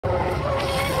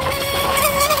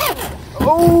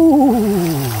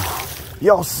Oh,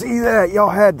 y'all see that? Y'all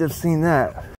had to have seen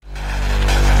that.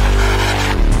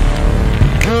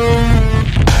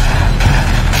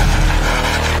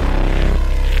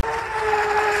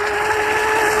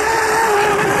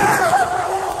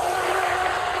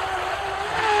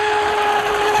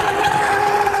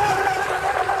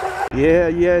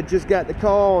 Yeah, just got the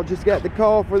call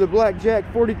for the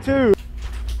Blackjack 42.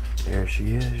 There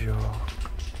she is, y'all.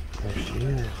 There she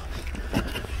is.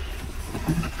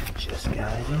 Just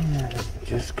got it in.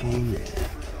 Just came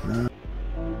in.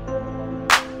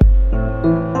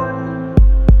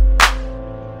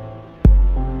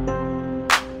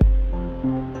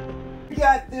 We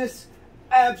got this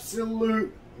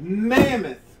absolute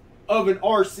mammoth of an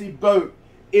RC boat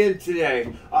in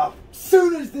today.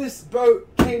 Soon as this boat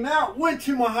came out, went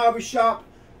to my hobby shop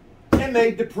and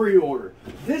made the pre-order.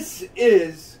 This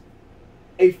is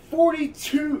a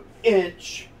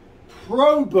 42-inch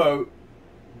pro boat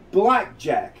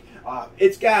Blackjack.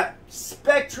 It's got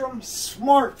Spectrum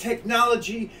Smart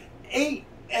Technology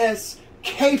 8S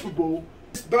capable.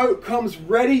 This boat comes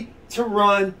ready to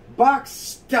run, box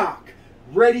stock,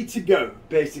 ready to go,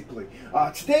 basically.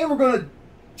 Today we're going to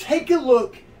take a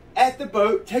look at the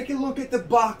boat, take a look at the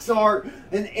box art,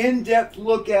 an in-depth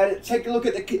look at it, take a look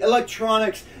at the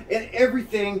electronics and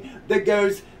everything that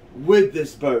goes with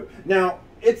this boat. Now,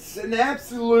 it's an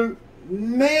absolute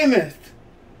mammoth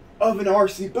of an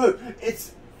RC boat.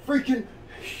 It's freaking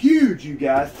huge, you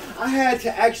guys. I had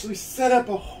to actually set up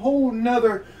a whole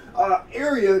nother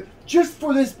area just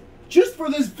for this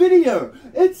video.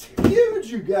 It's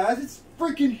huge, you guys. It's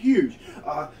freaking huge.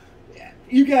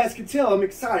 You guys can tell I'm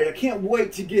excited. I can't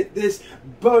wait to get this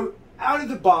boat out of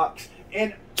the box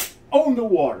and on the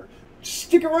water.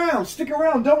 Stick around,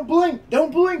 don't blink,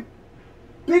 don't blink.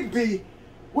 Big B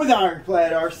with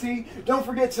Ironclad RC. Don't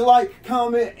forget to like,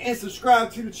 comment, and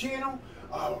subscribe to the channel.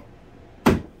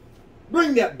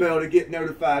 Ring that bell to get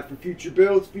notified for future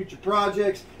builds, future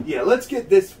projects. Yeah, let's get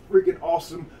this freaking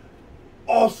awesome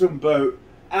boat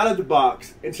out of the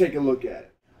box and take a look at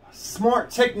it.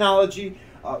 Smart technology,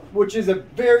 which is a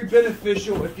very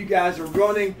beneficial if you guys are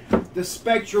running the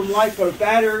Spectrum LiPo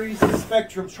batteries, the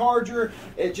Spectrum charger.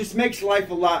 It just makes life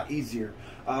a lot easier.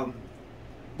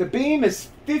 The beam is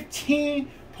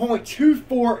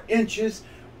 15.24 inches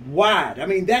wide. I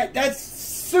mean, that's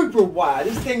super wide.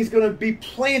 This thing is going to be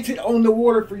planted on the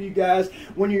water for you guys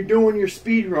when you're doing your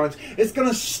speed runs. It's going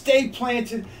to stay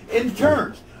planted in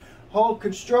turns. Hull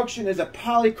construction is a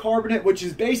polycarbonate, which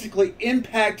is basically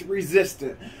impact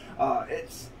resistant.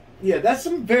 That's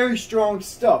some very strong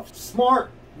stuff.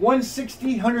 Smart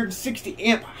 160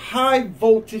 amp high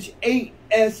voltage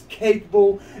 8S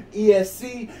capable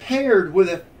ESC paired with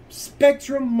a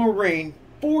Spectrum Marine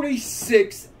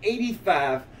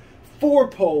 4685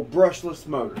 4-pole brushless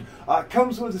motor.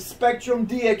 Comes with a Spectrum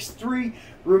DX3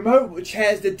 remote, which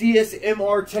has the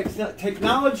DSMR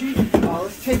technology.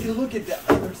 Let's take a look at the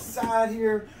other side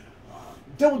here.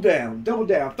 Double down.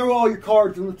 Throw all your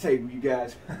cards on the table, you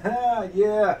guys.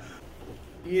 Yeah.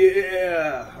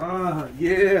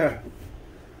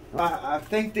 I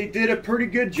think they did a pretty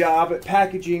good job at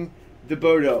packaging the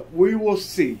boat up. We will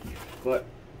see. But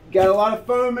got a lot of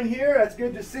foam in here. That's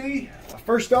good to see.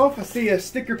 First off, I see a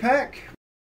sticker pack.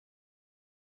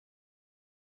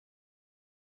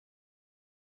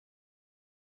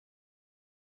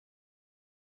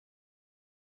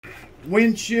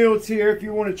 Windshields here if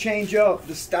you want to change up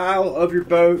the style of your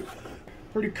boat.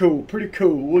 Pretty cool.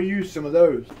 We'll use some of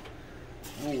those.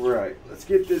 Alright, let's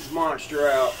get this monster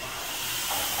out.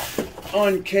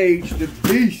 Uncage the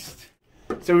beast.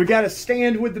 So we got a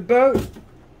stand with the boat.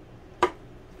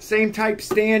 Same type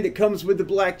stand that comes with the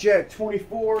Blackjack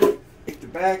 24. Take the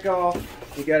back off.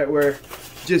 We got it where it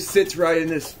just sits right in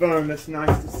this foam. That's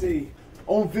nice to see.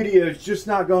 On video, it's just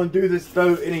not going to do this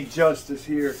boat any justice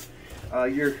here.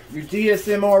 Your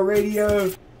DSMR radio.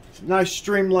 Nice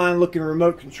streamlined looking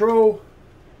remote control.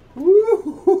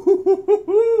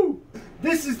 Woo-hoo-hoo-hoo-hoo.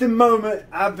 This is the moment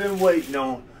I've been waiting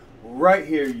on right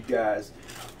here, you guys.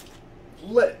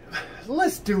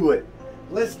 Let's do it.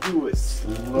 Let's do it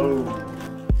slowly.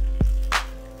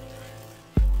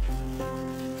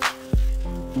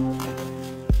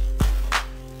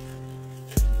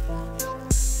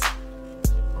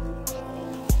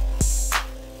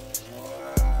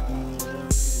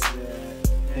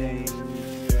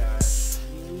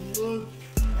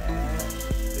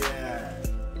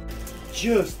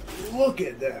 Just look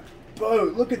at that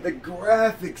boat. Look at the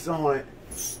graphics on it.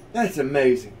 That's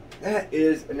amazing. That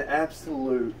is an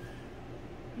absolute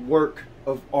work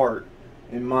of art,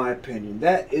 in my opinion.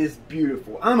 That is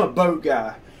beautiful. I'm a boat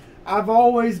guy. I've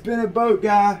always been a boat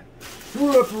guy.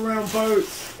 grew up around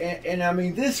boats, and I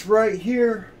mean, this right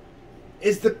here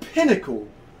is the pinnacle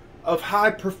of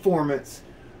high performance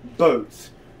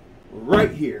boats.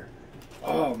 Right here.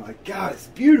 Oh my God, it's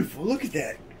beautiful. Look at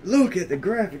that. Look at the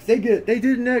graphics. They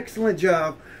did an excellent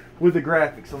job with the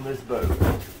graphics on this boat.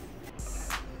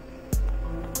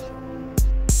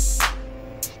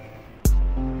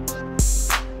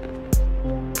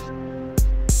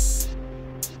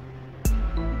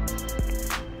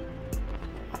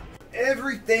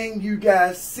 Everything you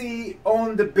guys see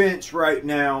on the bench right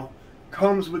now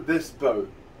comes with this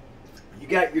boat. You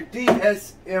got your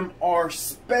DSMR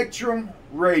Spectrum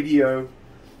radio.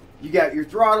 You got your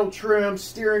throttle trims,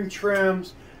 steering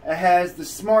trims. It has the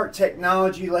smart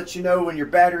technology, lets you know when your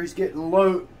battery's getting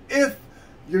low if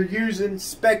you're using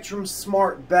Spectrum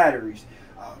smart batteries.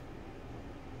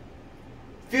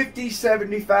 50,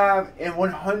 75, and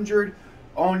 100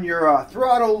 on your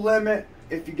throttle limit.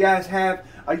 If you guys have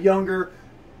a younger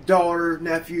daughter,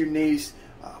 nephew, niece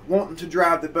wanting to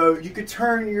drive the boat, you could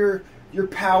turn your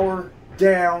power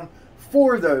down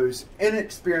for those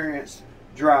inexperienced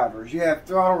drivers. You have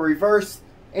throttle reverse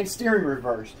and steering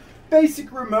reverse.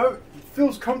 Basic remote,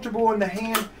 feels comfortable in the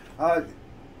hand.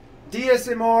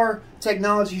 DSMR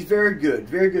technology is very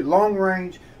good, long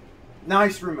range,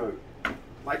 nice remote.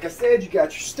 Like I said, you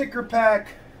got your sticker pack,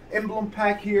 emblem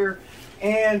pack here,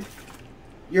 and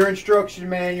your instruction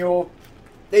manual.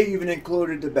 They even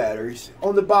included the batteries.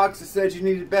 On the box that said you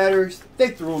needed batteries, they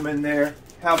threw them in there.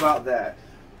 How about that?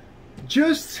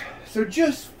 Just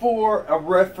for a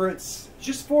reference,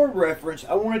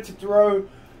 I wanted to throw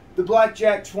the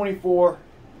Blackjack 24.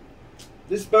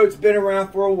 This boat's been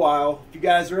around for a while. If you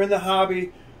guys are in the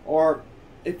hobby, or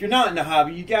if you're not in the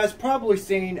hobby, you guys probably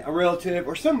seen a relative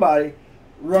or somebody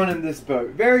running this boat.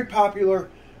 Very popular,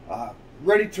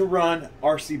 ready to run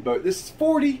RC boat. This is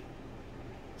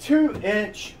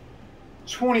 42-inch,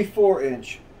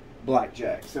 24-inch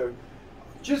Blackjack. So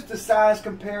just the size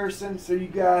comparison so you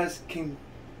guys can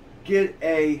get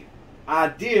a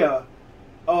idea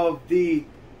of the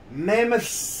mammoth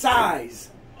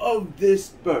size of this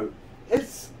boat.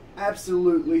 It's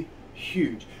absolutely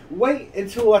huge. Wait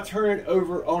until I turn it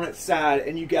over on its side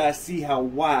and you guys see how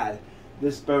wide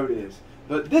this boat is.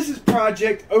 But this is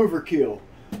Project Overkill.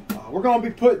 We're going to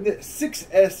be putting the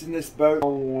 6S in this boat. I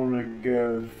want to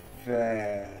go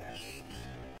fast.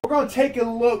 We're going to take a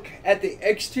look at the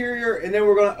exterior, and then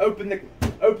we're going to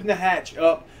open the hatch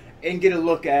up and get a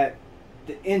look at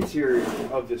the interior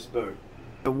of this boat.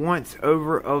 The once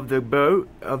over of the boat,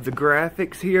 of the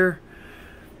graphics here.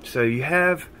 So you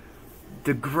have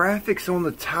the graphics on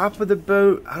the top of the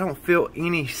boat. I don't feel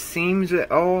any seams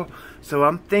at all. So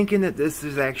I'm thinking that this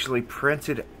is actually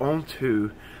printed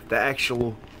onto the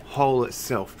actual hull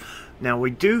itself. Now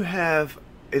we do have,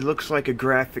 it looks like a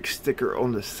graphic sticker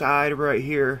on the side right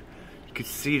here. You can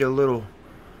see the little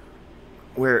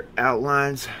where it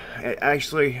outlines.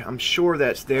 Actually, I'm sure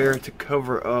that's there to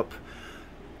cover up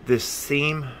this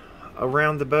seam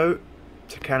around the boat,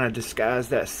 to kind of disguise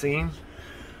that seam.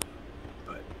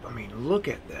 But I mean, look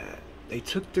at that. They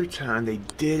took their time. They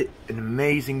did an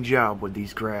amazing job with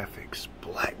these graphics.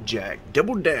 Blackjack,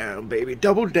 double down, baby,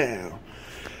 double down.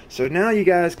 So now you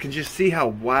guys can just see how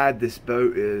wide this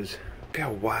boat is. Look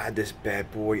how wide this bad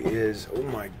boy is. Oh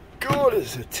my God,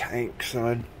 it's a tank,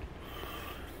 son.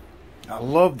 I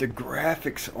love the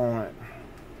graphics on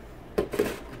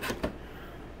it.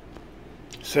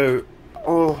 So,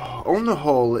 on the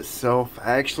hull itself,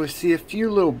 I actually see a few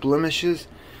little blemishes.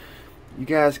 You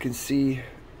guys can see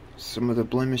some of the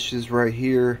blemishes right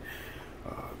here.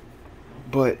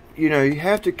 But, you know, you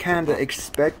have to kind of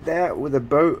expect that with a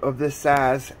boat of this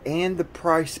size and the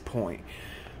price point.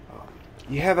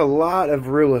 You have a lot of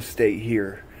real estate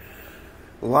here.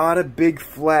 A lot of big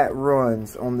flat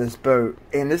runs on this boat.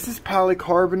 And this is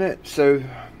polycarbonate, so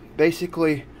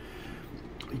basically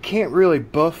you can't really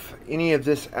buff any of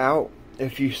this out.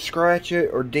 If you scratch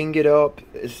it or ding it up,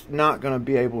 it's not going to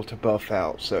be able to buff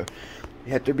out. So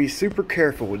you have to be super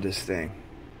careful with this thing.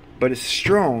 But it's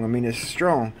strong. I mean, it's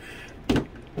strong.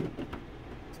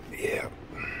 Yeah.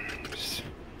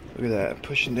 Look at that.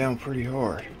 Pushing down pretty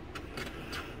hard.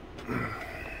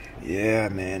 Yeah,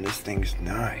 man. This thing's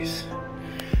nice.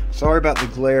 Sorry about the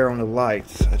glare on the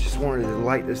lights. I just wanted to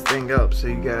light this thing up so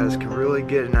you guys can really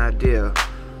get an idea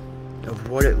of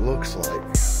what it looks like.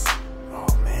 Oh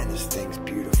man, this thing's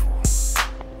beautiful.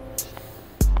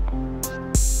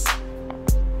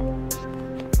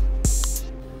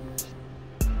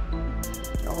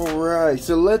 Alright,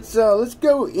 so let's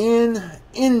go in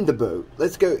the boat.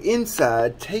 Let's go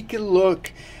inside, take a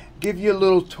look, give you a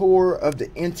little tour of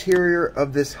the interior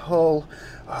of this hull.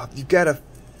 You've got a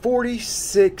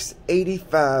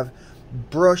 4685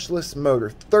 brushless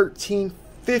motor,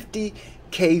 1350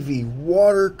 kV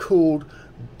water-cooled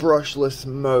brushless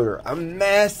motor. A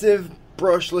massive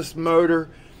brushless motor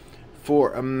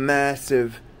for a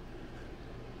massive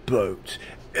boat.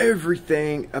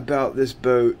 Everything about this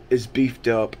boat is beefed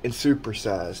up and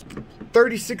supersized.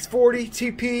 3640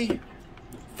 TP,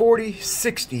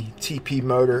 4060 TP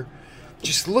motor.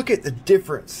 Just look at the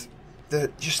difference.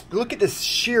 Just look at the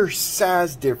sheer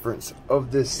size difference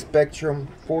of this Spectrum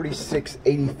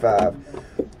 4685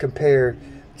 compared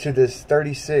to this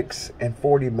 36 and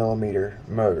 40 millimeter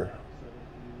motor.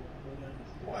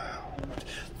 Wow.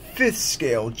 5th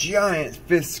scale, giant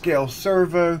 5th scale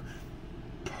servo.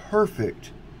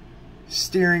 Perfect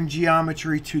steering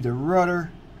geometry to the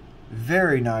rudder.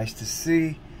 Very nice to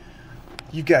see.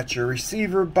 You got your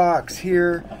receiver box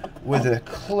here with a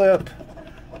clip.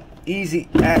 Easy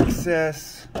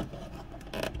access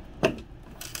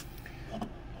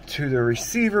to the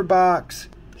receiver box.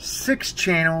 6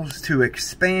 channels to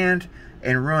expand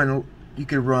and run. You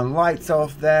can run lights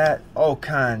off that. All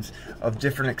kinds of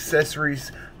different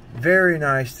accessories. Very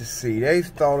nice to see. They've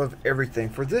thought of everything.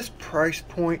 For this price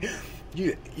point,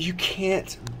 you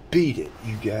can't beat it,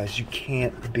 you guys. You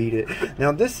can't beat it.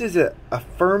 Now, this is a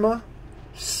Firma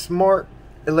Smart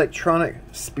electronic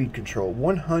speed control,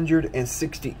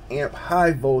 160 amp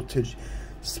high voltage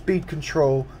speed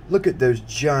control. Look at those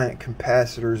giant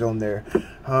capacitors on there.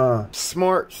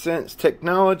 Smart Sense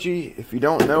technology. If you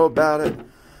don't know about it,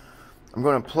 I'm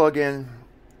going to plug in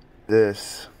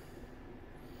this,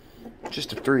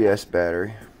 just a 3S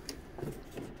battery.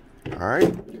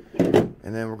 Alright,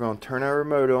 and then we're going to turn our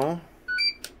remote on.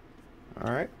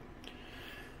 Alright,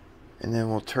 and then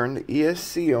we'll turn the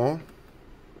ESC on.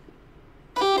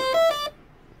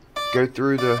 Go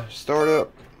through the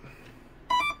startup,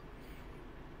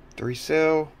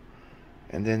 3-cell,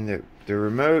 and then the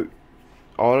remote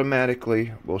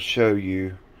automatically will show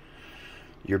you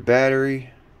your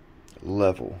battery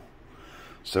level.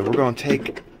 So we're going to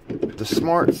take the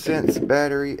Smart Sense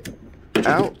battery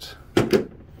out.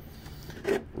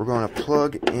 We're going to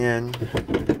plug in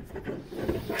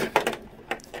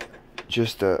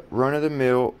just a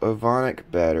run-of-the-mill Ovonic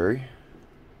battery.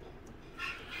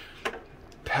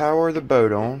 Power the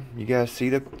boat on. You guys see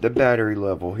the battery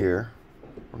level here.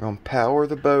 We're going to power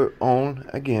the boat on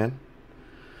again.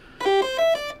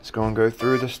 It's going to go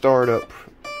through the startup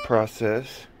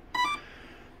process,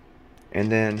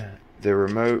 and then the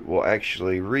remote will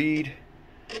actually read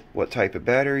what type of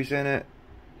battery's in it,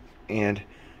 and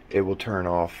it will turn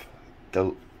off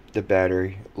the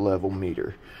battery level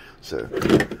meter. So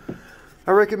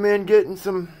I recommend getting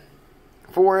some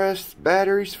 4S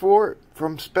batteries for it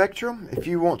from Spectrum if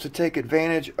you want to take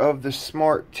advantage of the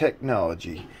smart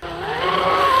technology.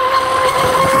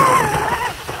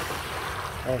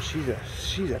 Oh, she's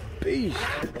a beast.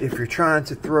 If you're trying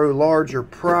to throw larger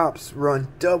props, run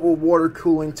double water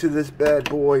cooling to this bad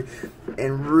boy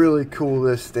and really cool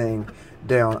this thing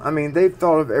down. I mean, they've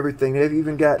thought of everything. They've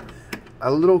even got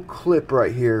a little clip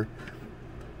right here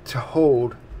to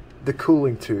hold the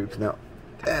cooling tubes. Now,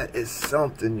 that is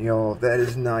something, y'all. That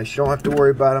is nice. You don't have to worry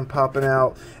about them popping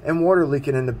out and water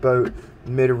leaking in the boat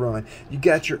mid-run. You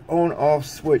got your on-off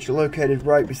switch located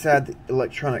right beside the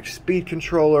electronic speed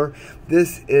controller.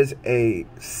 This is a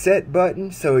set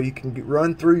button, so you can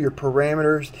run through your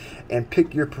parameters and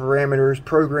pick your parameters,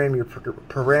 program your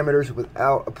parameters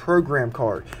without a program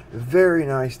card. Very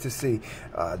nice to see.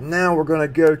 Now we're going to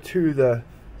go to the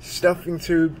stuffing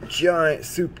tube, giant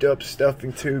souped up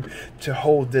stuffing tube to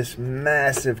hold this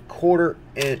massive 1/4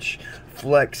 inch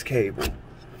flex cable.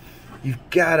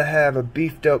 You've got to have a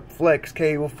beefed up flex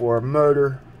cable for a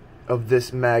motor of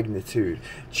this magnitude.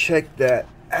 Check that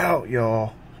out,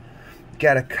 y'all.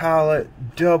 Got a collet,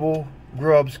 double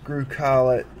grub screw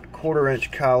collet, 1/4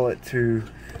 inch collet to,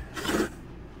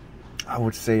 I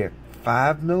would say, a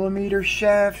 5mm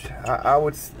shaft. I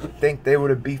would think they would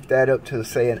have beefed that up to,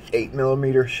 say, an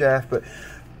 8mm shaft, but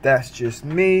that's just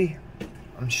me.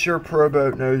 I'm sure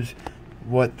ProBoat knows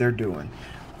what they're doing.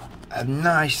 A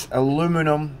nice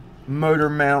aluminum motor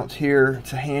mount here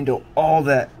to handle all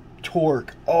that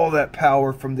torque, all that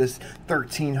power from this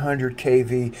 1300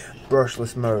 kV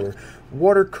brushless motor.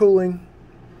 Water cooling,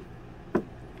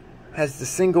 has the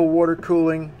single water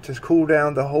cooling to cool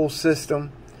down the whole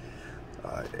system.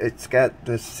 It's got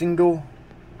the single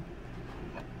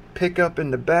pickup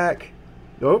in the back.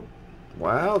 Oh,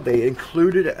 wow, they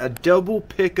included a double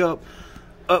pickup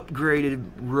upgraded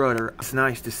rudder. It's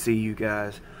nice to see, you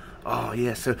guys. Oh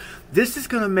yeah, so this is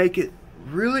going to make it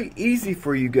really easy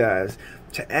for you guys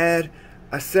to add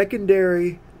a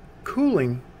secondary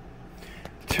cooling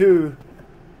to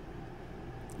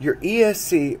your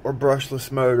ESC or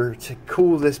brushless motor to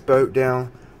cool this boat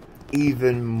down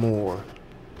even more.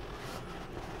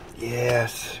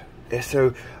 Yes.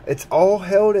 So it's all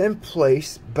held in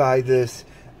place by this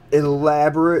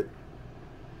elaborate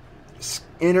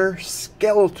inner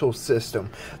skeletal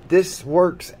system. This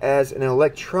works as an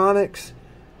electronics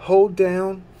hold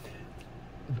down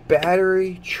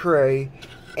battery tray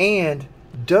and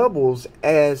doubles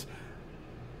as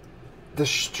the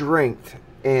strength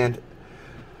and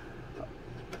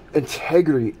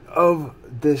integrity of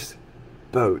this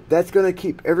boat. That's going to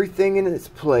keep everything in its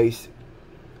place.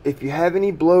 If you have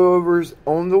any blowovers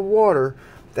on the water,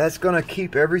 that's going to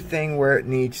keep everything where it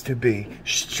needs to be.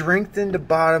 Strengthen the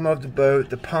bottom of the boat,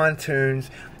 the pontoons,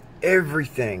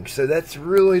 everything. So that's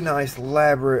really nice,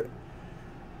 elaborate,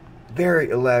 very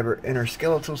elaborate inner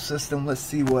skeletal system. Let's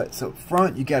see what's up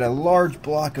front. You got a large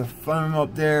block of foam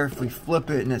up there. If we flip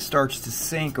it and it starts to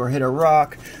sink or hit a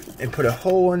rock and put a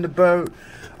hole in the boat,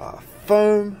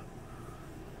 foam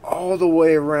all the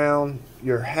way around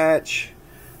your hatch.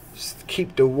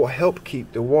 Help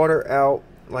keep the water out.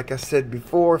 Like I said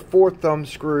before, 4 thumb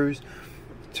screws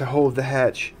to hold the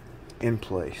hatch in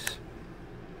place.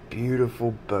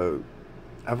 Beautiful boat.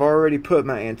 I've already put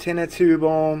my antenna tube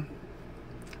on.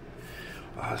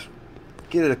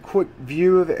 Get a quick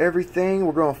view of everything.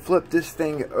 We're going to flip this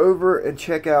thing over and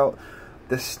check out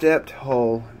the stepped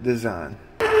hull design.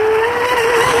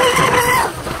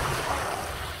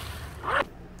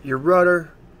 Your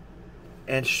rudder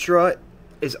and strut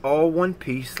is all one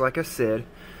piece, like I said.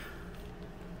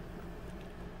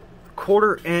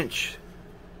 1/4 inch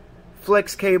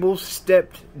flex cables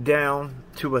stepped down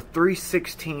to a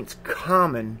 3/16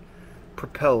 common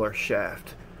propeller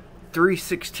shaft.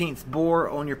 3/16 bore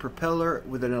on your propeller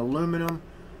with an aluminum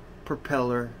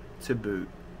propeller to boot.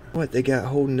 What they got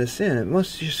holding this in? It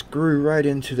must just screw right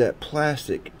into that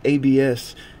plastic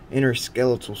ABS inner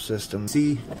skeletal system.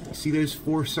 See those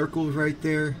 4 circles right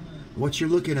there? What you're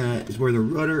looking at is where the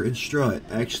rudder and strut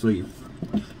actually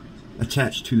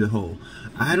attach to the hull.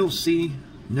 I don't see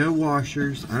no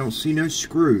washers. I don't see no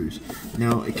screws.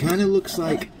 Now it kind of looks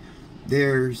like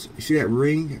there's, you see that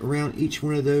ring around each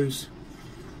one of those?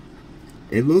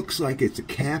 It looks like it's a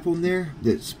cap on there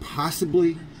that's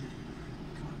possibly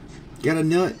got a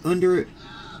nut under it,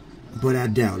 but I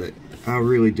doubt it. I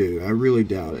really do. I really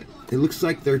doubt it. It looks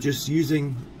like they're just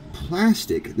using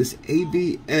plastic, this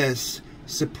ABS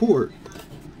support,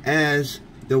 as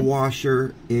the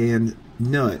washer and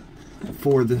nut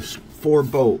for the 4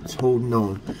 bolts holding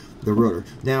on the rudder.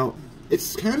 Now,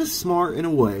 it's kind of smart in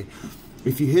a way.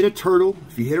 If you hit a turtle,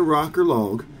 if you hit a rock or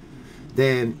log,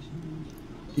 then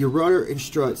your rudder and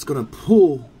strut's going to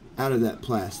pull out of that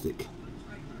plastic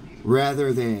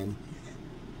rather than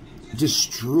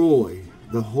destroy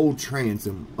the whole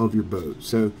transom of your boat.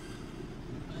 So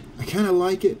I kind of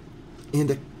like it,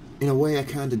 and in a way I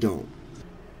kind of don't.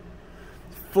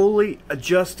 Fully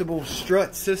adjustable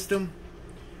strut system,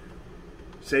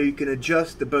 so you can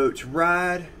adjust the boat's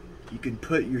ride. You can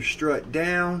put your strut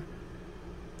down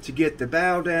to get the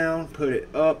bow down, put it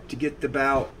up to get the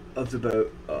bow of the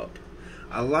boat up.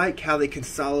 I like how they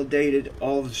consolidated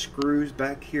all the screws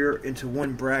back here into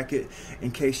one bracket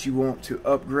in case you want to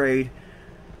upgrade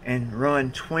and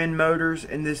run twin motors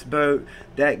in this boat.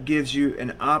 That gives you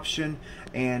an option,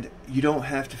 and you don't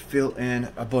have to fill in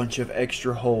a bunch of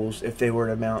extra holes if they were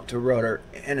to mount to rudder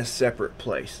in a separate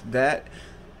place. That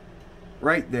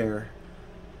right there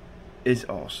is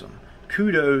awesome.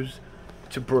 Kudos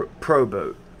to Pro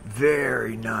Boat.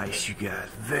 Very nice, you guys.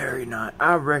 Very nice.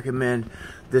 I recommend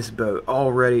this boat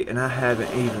already, and I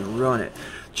haven't even run it.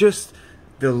 Just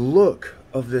the look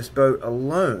of this boat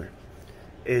alone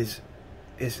is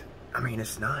I mean,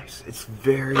 it's nice. It's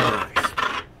very nice.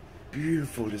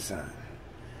 Beautiful design.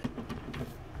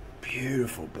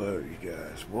 Beautiful boat, you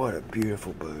guys. What a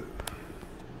beautiful boat.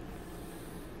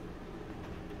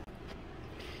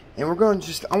 And we're going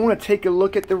to I want to take a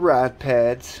look at the ride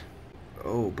pads.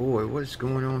 Oh boy, what is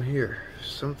going on here?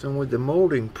 Something with the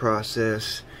molding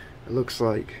process, it looks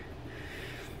like.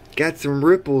 Got some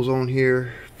ripples on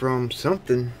here from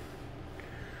something.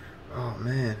 Oh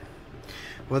man.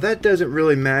 Well, that doesn't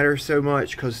really matter so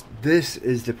much, because this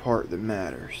is the part that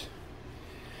matters.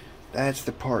 That's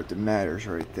the part that matters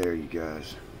right there, you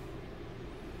guys.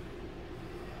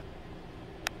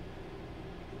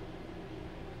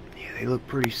 Yeah, they look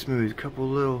pretty smooth. A couple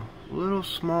little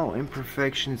small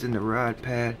imperfections in the ride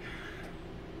pad.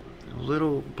 A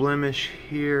little blemish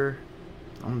here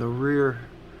on the rear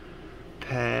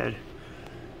pad.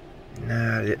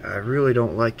 Nah, I really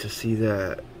don't like to see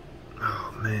that.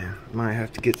 Oh man, might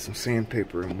have to get some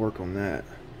sandpaper and work on that.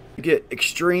 You get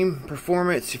extreme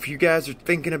performance. If you guys are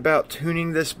thinking about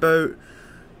tuning this boat,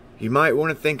 you might want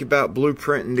to think about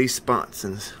blueprinting these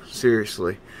sponsons.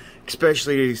 Seriously.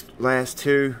 Especially these last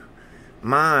two.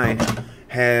 Mine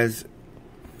has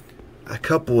a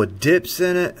couple of dips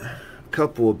in it. A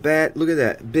couple of bad. Look at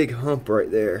that big hump right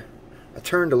there. I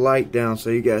turned the light down so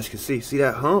you guys can see. See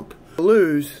that hump? I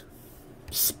lose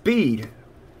speed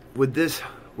with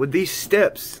these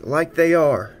steps like they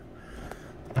are.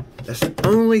 That's the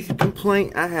only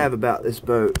complaint I have about this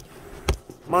boat.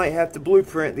 Might have to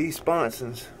blueprint these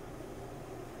sponsons.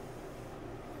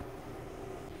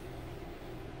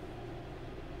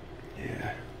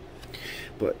 Yeah.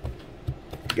 But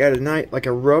got a nice, like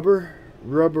a rubber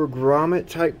grommet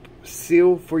type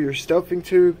seal for your stuffing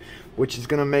tube, which is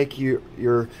going to make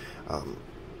your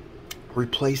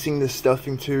replacing the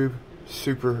stuffing tube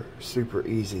super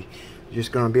easy. You're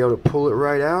just going to be able to pull it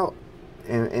right out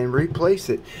and replace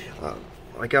it.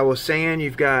 Like I was saying,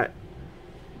 you've got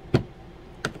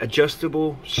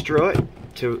adjustable strut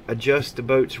to adjust the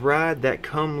boat's ride that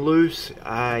come loose.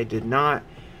 I did not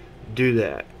do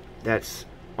that. That's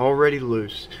already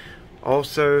loose.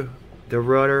 Also, the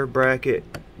rudder bracket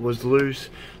was loose,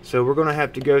 so we're going to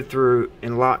have to go through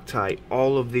and Loctite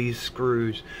all of these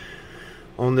screws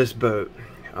on this boat.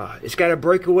 It's got a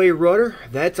breakaway rudder.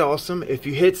 That's awesome. If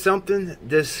you hit something,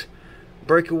 this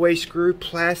breakaway screw,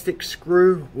 plastic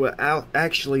screw, will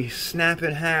actually snap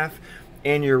in half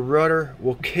and your rudder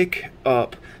will kick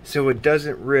up so it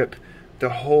doesn't rip the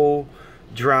whole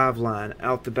drive line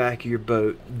out the back of your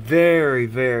boat. Very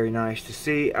nice to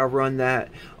see. I run that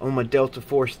on my Delta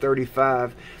Force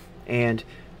 35 and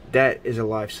that is a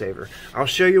lifesaver. I'll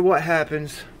show you what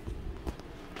happens.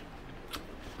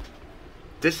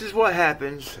 This is what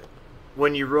happens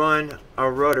when you run a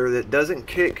rudder that doesn't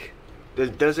kick,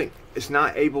 it's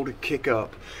not able to kick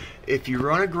up. If you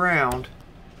run aground,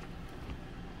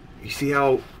 you see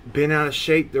how bent out of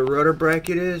shape the rudder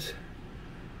bracket is?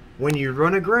 When you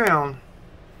run aground,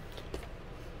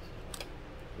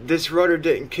 this rudder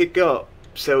didn't kick up,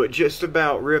 so it just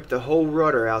about ripped the whole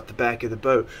rudder out the back of the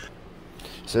boat.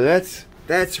 So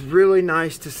that's really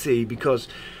nice to see, because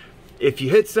if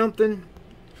you hit something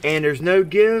and there's no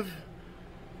give,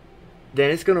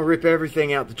 then it's going to rip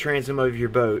everything out the transom of your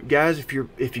boat. Guys, if you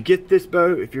get this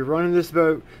boat, if you're running this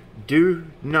boat, do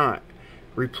not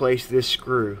replace this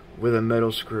screw with a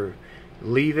metal screw.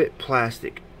 Leave it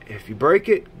plastic. If you break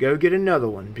it, go get another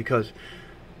one, because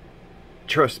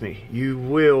trust me, you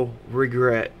will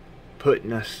regret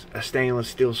putting a stainless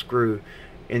steel screw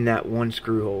in that one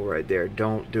screw hole right there.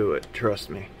 Don't do it. Trust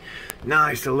me.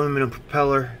 Nice aluminum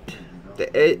propeller.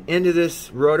 The end of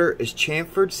this rudder is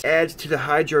chamfered. Adds to the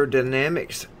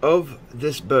hydrodynamics of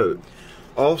this boat.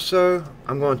 Also,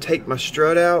 I'm going to take my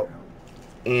strut out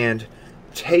and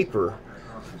taper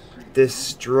this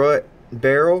strut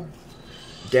barrel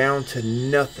down to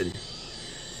nothing,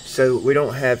 so we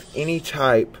don't have any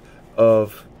type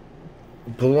of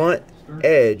blunt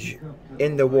edge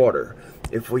in the water.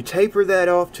 If we taper that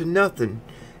off to nothing,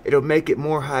 it'll make it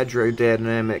more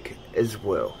hydrodynamic as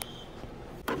well.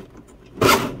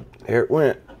 There it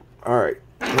went. Alright,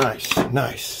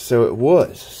 nice. So it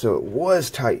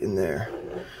was tight in there.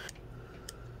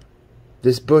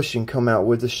 This bushing come out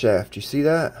with the shaft. You see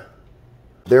that?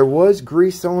 There was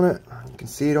grease on it. You can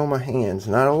see it on my hands.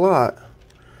 Not a lot.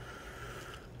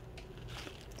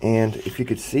 And if you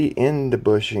could see in the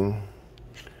bushing,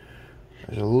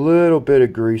 there's a little bit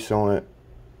of grease on it,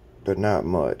 but not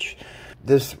much.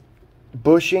 This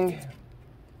bushing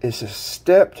is a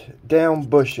stepped down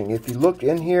bushing. If you look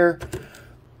in here,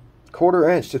 1/4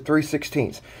 inch to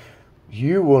 3/16,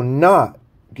 you will not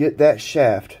get that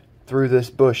shaft through this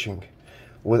bushing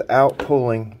without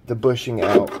pulling the bushing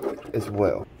out as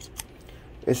well.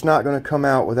 It's not going to come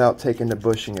out without taking the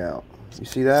bushing out. You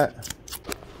see that?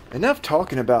 Enough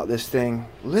talking about this thing.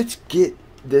 Let's get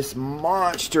this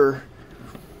monster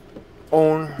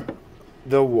on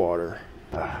the water.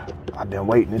 I've been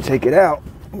waiting to take it out.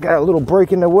 Got a little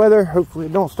break in the weather. Hopefully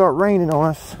it don't start raining on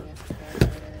us.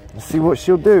 Let's see what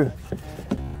she'll do.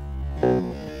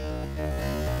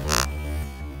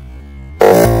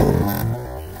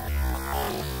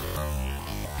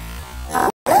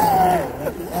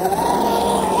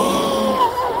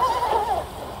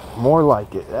 More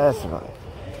like it. That's right.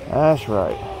 That's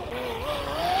right.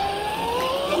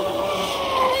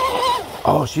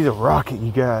 Oh, she's a rocket,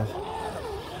 you guys.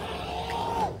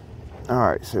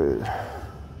 Alright, so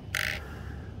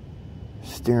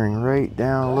steering rate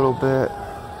down a little bit.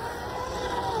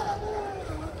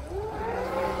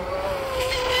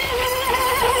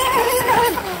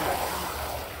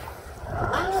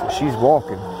 So she's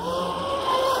walking.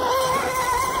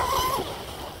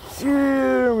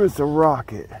 Zoom, it's a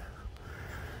rocket.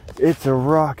 It's a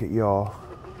rocket, y'all.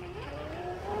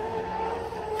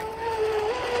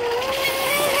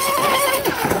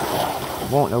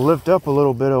 Wanting to lift up a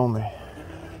little bit on me.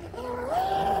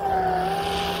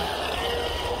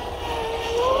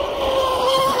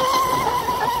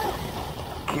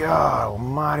 God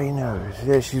almighty knows.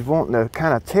 Yeah, she's wanting to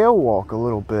kind of tail walk a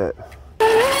little bit.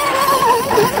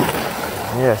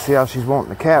 Yeah, see how she's wanting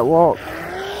the catwalk?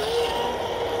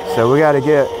 So we got to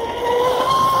get...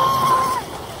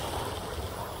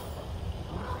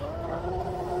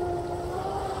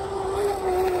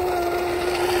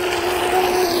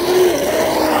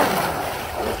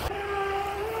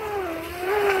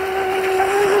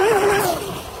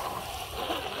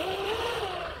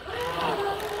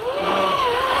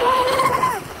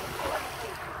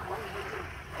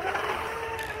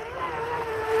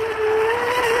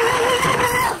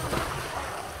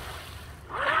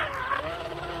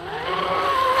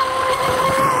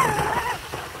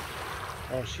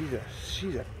 Oh,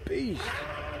 she's a beast.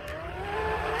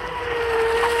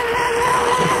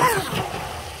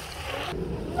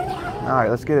 All right,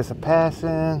 let's get us a pass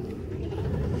in.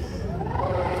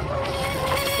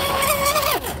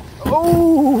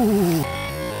 Oh!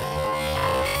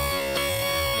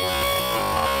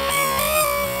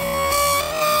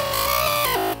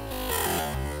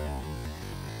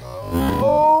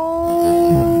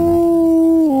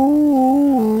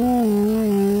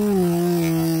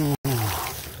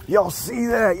 Y'all see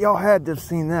that? Y'all had to have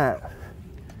seen that.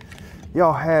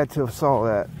 Y'all had to have saw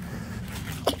that.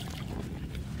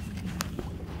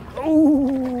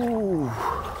 Ooh.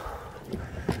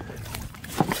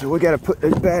 So we got to put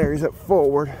those batteries up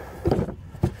forward.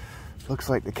 Looks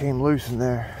like they came loose in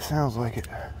there. Sounds like it.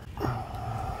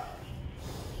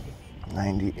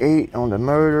 98 on the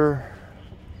motor.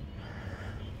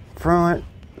 Front.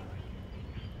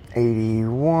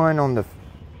 81 on the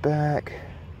back.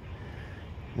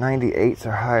 98's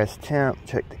our highest temp.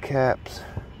 Check the caps.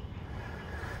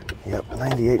 Yep,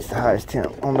 98's the highest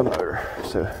temp on the motor.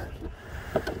 So,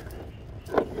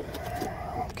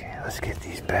 okay, let's get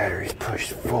these batteries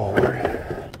pushed forward.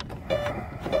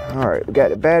 All right, we got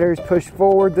the batteries pushed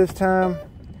forward this time.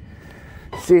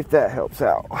 See if that helps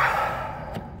out.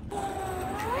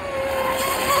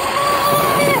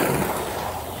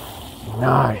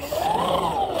 Nice.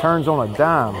 Turns on a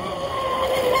dime.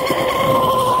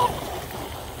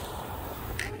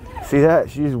 See that?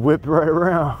 She just whipped right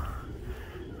around.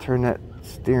 Turn that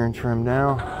steering trim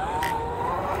down. I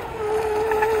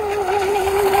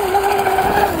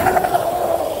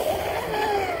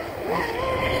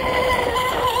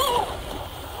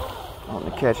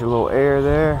want to catch a little air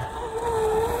there.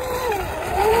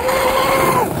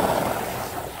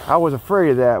 I was afraid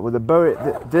of that with a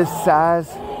boat this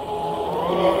size.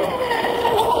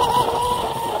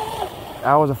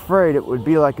 I was afraid it would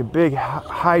be like a big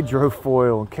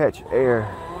hydrofoil and catch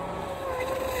air.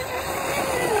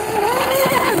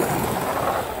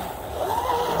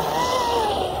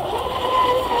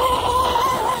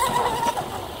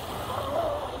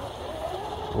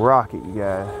 Rocket, you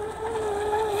guys.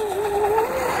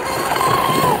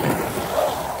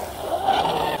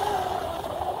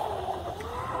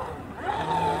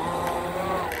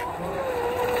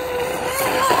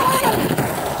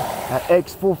 That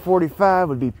X445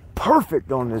 would be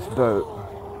perfect on this boat.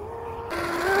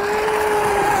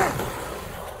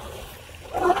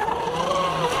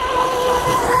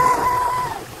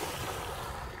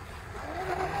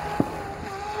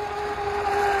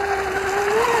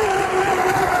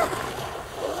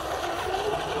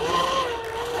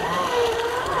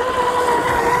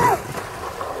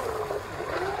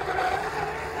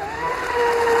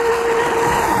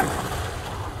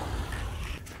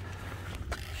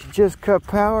 Just cut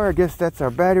power. I guess that's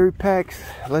our battery packs.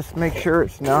 Let's make sure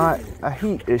it's not a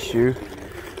heat issue,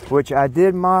 which I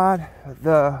did mod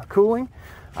the cooling.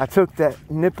 I took that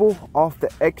nipple off the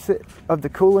exit of the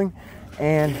cooling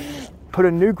and put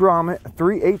a new grommet, a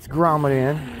 3/8 grommet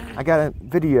in. I got a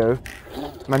video,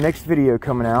 my next video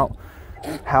coming out,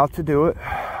 how to do it.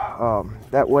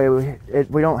 That way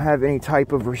we don't have any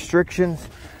type of restrictions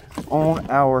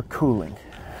on our cooling.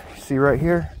 See right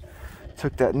here?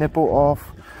 Took that nipple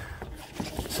off.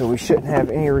 So we shouldn't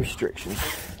have any restrictions.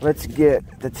 Let's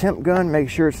get the temp gun, make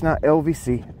sure it's not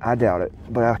LVC. I doubt it,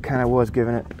 but I kind of was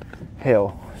giving it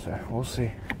hell. So we'll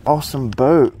see. Awesome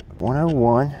boat.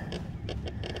 101,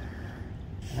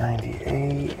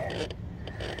 98,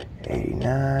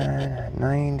 89,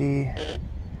 90,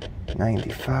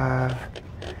 95,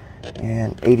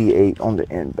 and 88 on the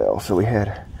end bell. So we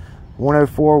had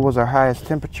 104 was our highest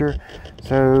temperature,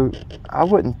 So I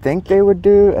wouldn't think they would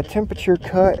do a temperature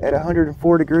cut at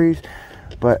 104 degrees,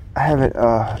 but I haven't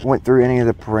went through any of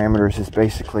the parameters. It's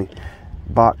basically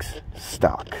box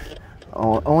stock.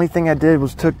 Only thing I did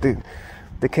was took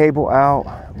the cable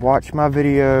out, watch my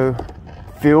video,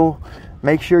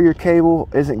 make sure your cable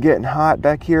isn't getting hot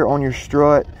back here on your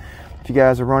strut. If you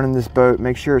guys are running this boat,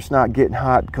 make sure it's not getting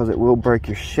hot because it will break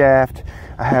your shaft.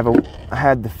 I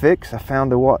had the fix. I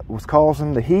found what was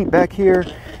causing the heat back here,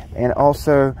 and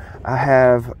also I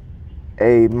have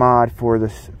a mod for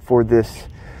this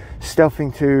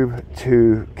stuffing tube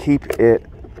to keep it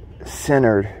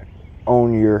centered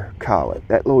on your collet.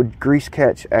 That little grease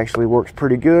catch actually works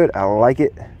pretty good. I like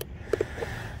it.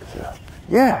 So,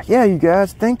 yeah, you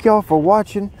guys, thank y'all for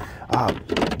watching.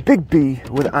 Big B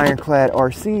with Ironclad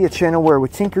RC, a channel where we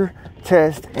tinker,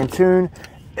 test, and tune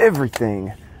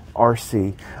everything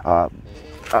RC.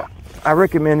 I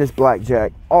recommend this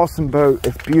Blackjack. Awesome boat.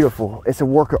 It's beautiful. It's a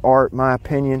work of art, in my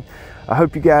opinion. I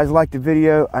hope you guys liked the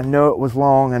video. I know it was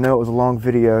long. I know it was a long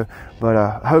video, but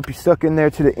I hope you stuck in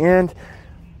there to the end.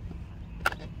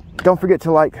 Don't forget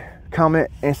to like,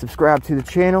 comment, and subscribe to the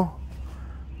channel.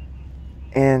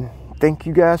 And thank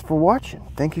you guys for watching.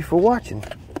 Thank you for watching.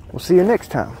 We'll see you next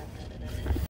time.